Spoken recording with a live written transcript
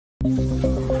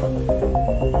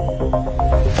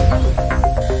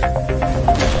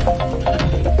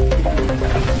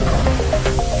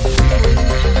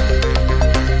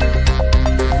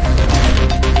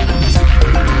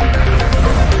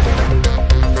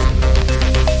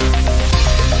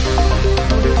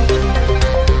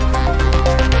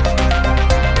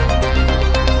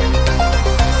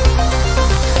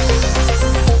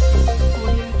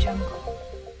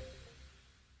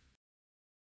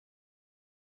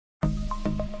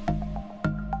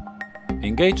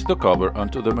Engage the cover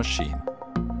onto the machine.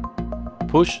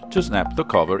 Push to snap the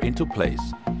cover into place.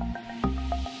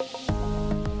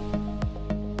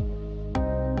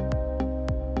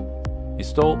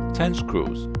 Install 10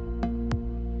 screws.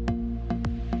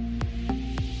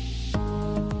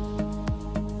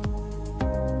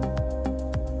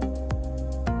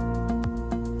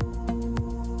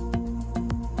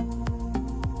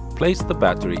 Place the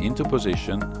battery into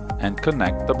position and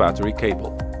connect the battery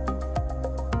cable.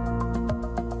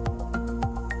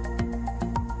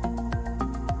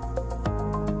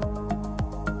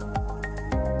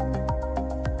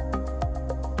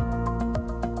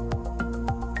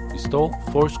 Install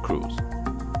 4 screws.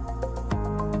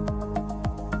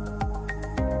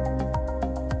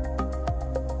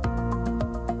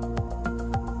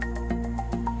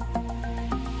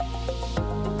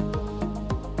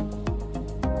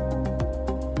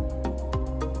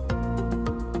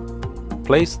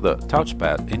 Place the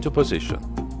touchpad into position.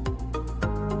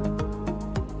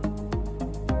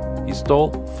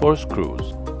 Install 4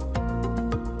 screws.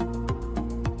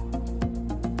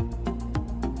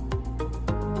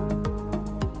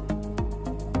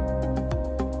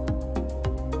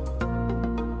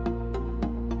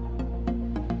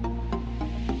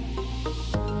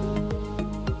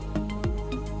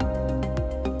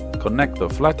 Connect the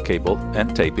flat cable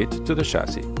and tape it to the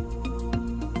chassis.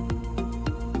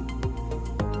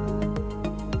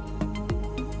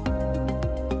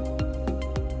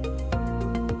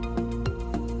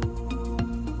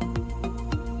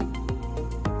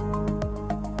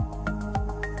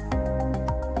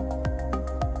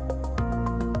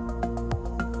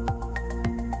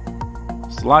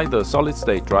 Slide the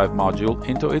solid-state drive module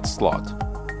into its slot.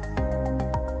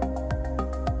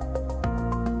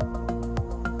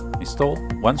 Install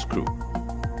 1 screw.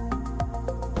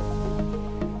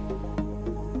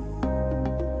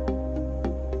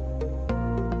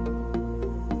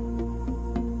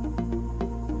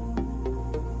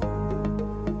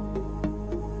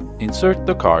 Insert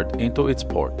the card into its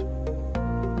port.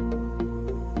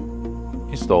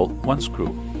 Install 1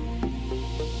 screw.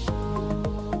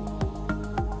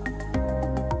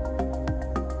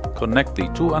 Connect the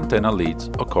 2 antenna leads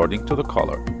according to the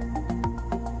color.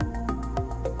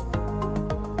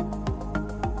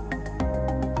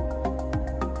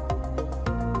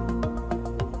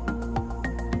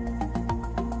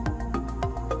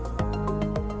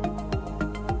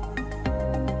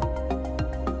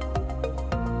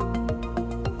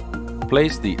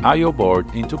 Place the I/O board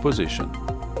into position.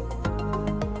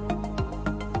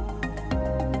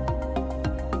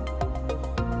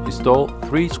 Install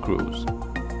 3 screws.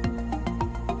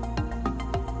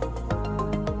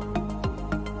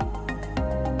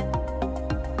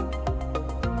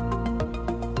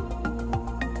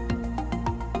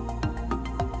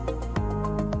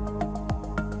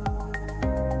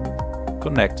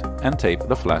 Connect and tape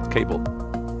the flat cable.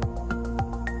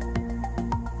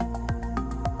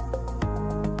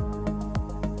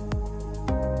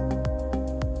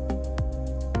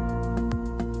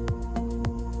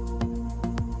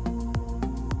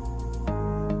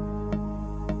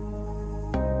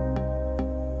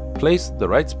 Place the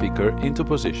right speaker into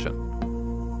position.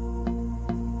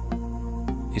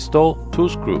 Install 2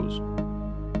 screws.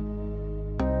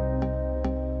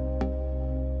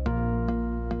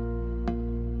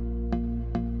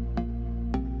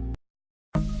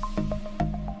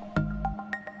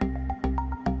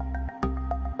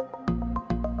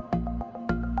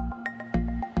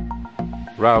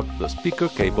 Route the speaker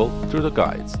cable through the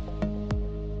guides.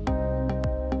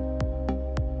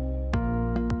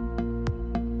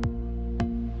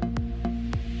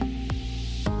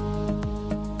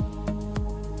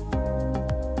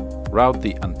 Route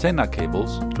the antenna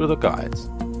cables through the guides.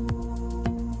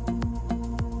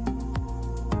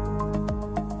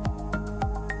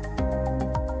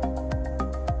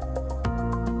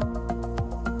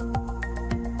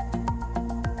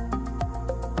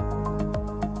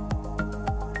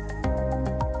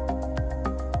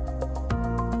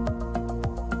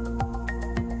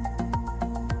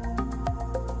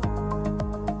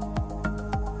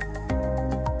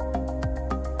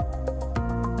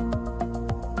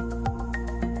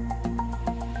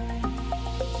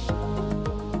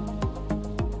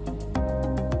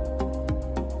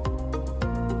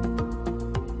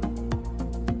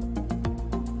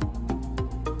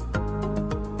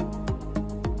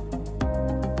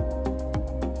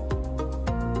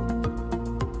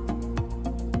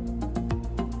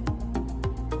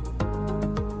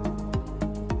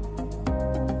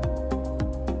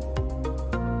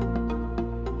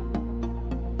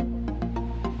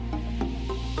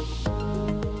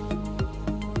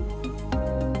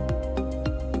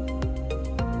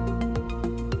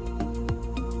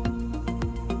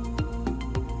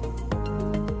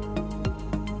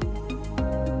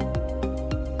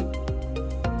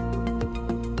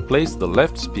 Place the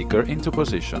left speaker into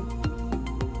position.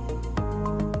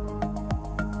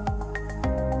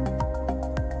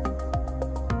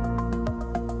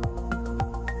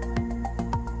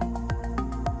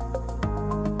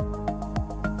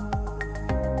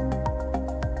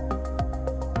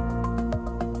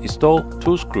 Install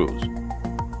 2 screws.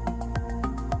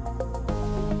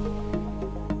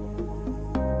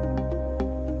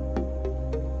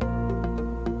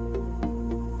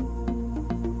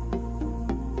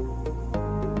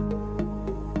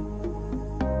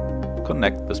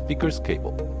 Connect the speaker's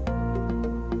cable.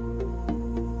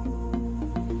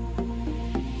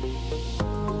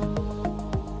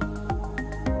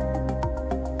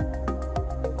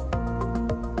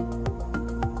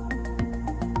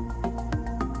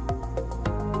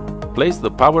 Place the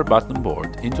power button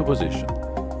board into position.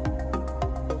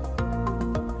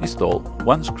 Install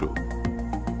 1 screw.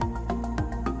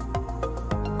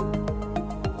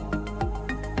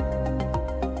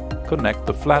 Connect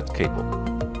the flat cable.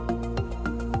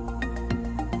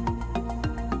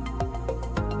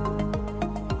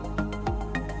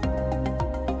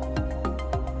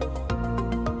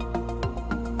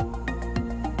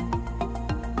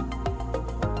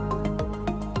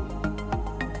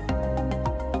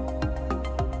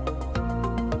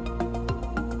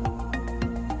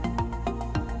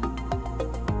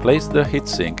 Place the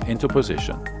heatsink into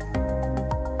position.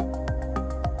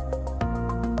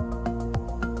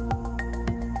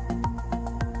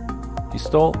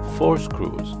 Install 4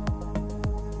 screws.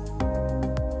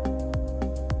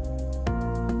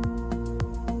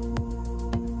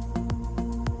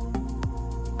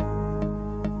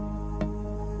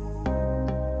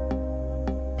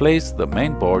 Place the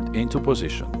main board into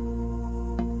position.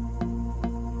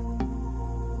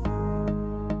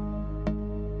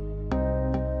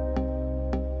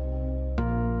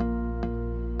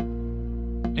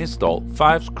 Install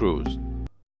 5 screws.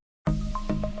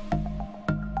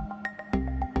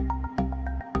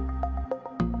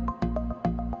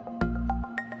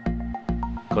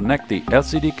 Connect the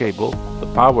LCD cable,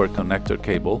 the power connector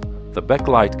cable, the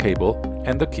backlight cable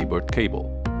and the keyboard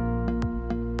cable.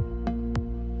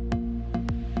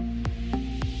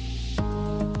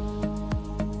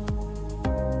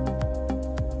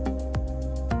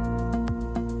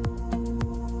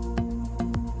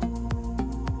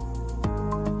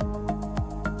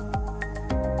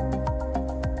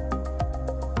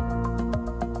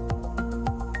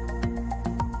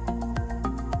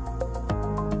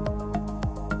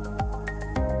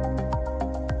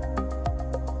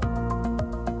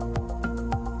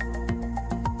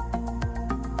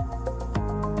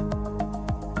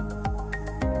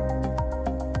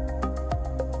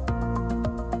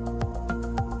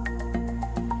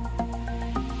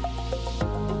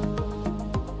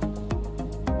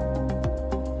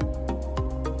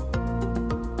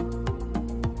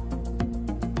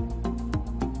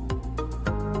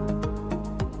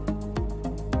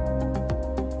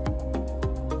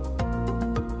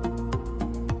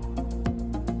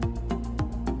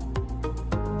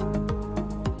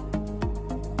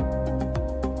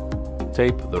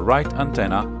 Tape the right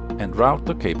antenna and route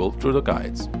the cable through the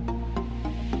guides.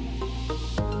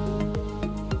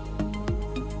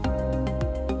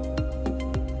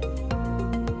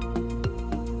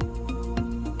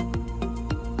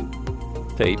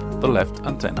 Tape the left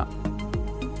antenna.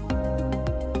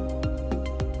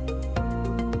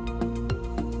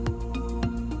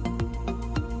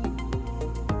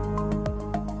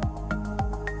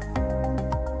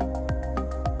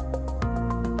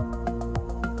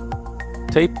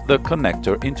 Tape the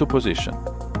connector into position.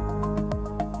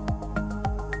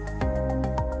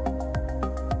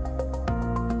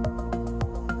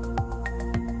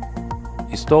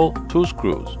 Install 2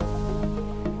 screws.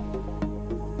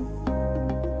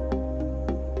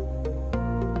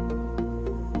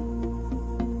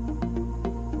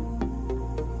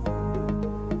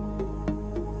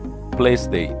 Place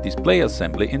the display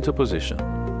assembly into position.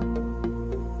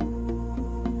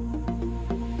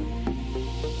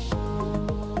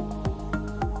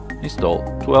 Install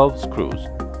 12 screws.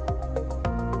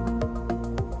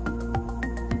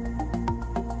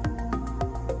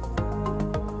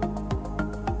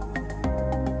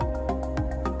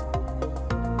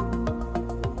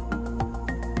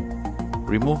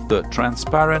 Remove the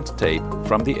transparent tape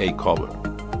from the A cover.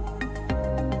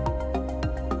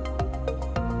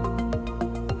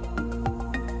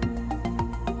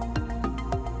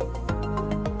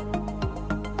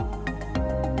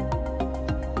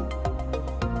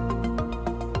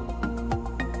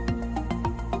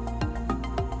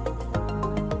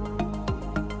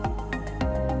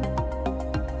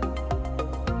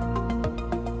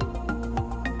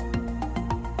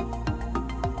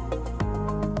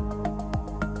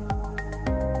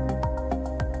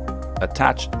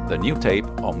 Attach the new tape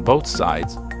on both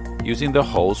sides using the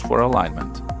holes for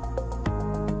alignment.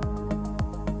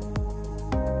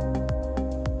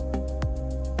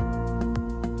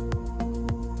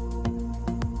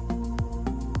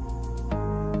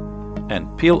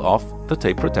 And peel off the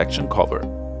tape protection cover.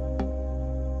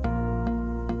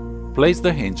 Place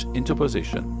the hinge into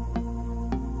position.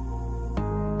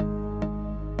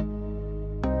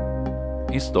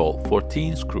 Install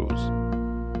 14 screws.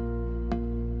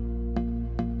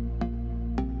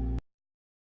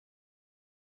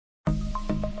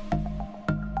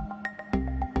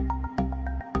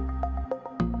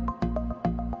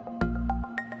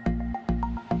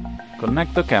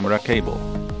 Connect the camera cable.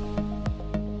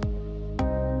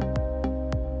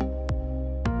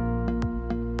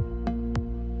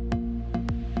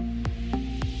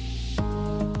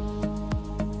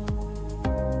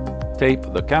 Tape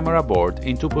the camera board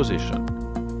into position.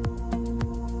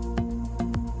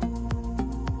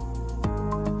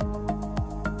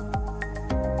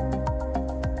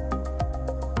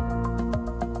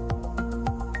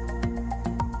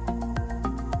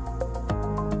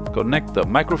 Connect the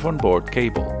microphone board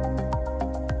cable.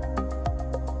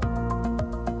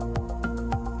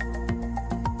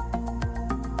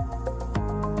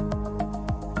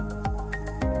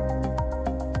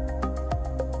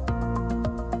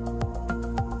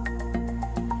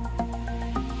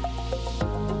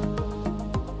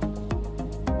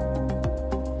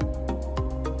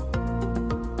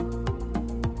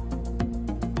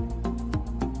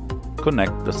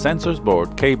 Connect the sensors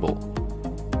board cable.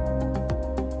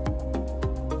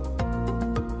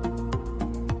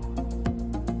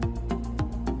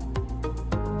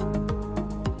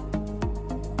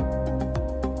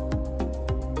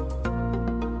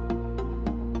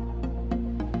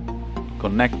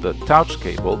 Connect the touch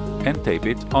cable and tape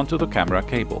it onto the camera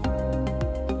cable.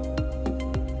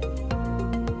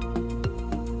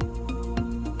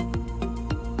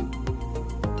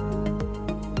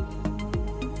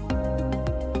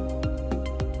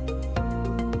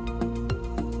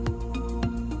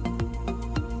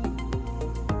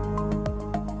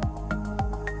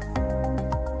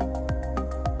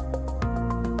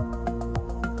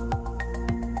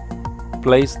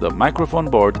 Place the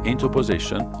microphone board into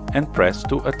position and press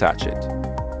to attach it.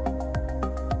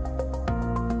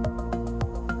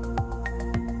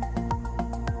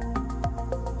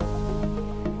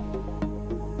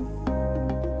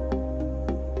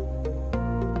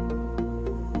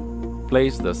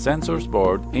 Place the sensors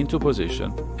board into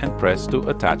position and press to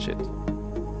attach it.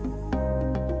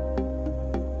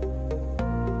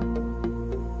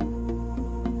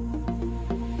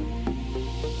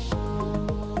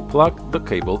 Plug the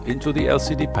cable into the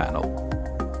LCD panel.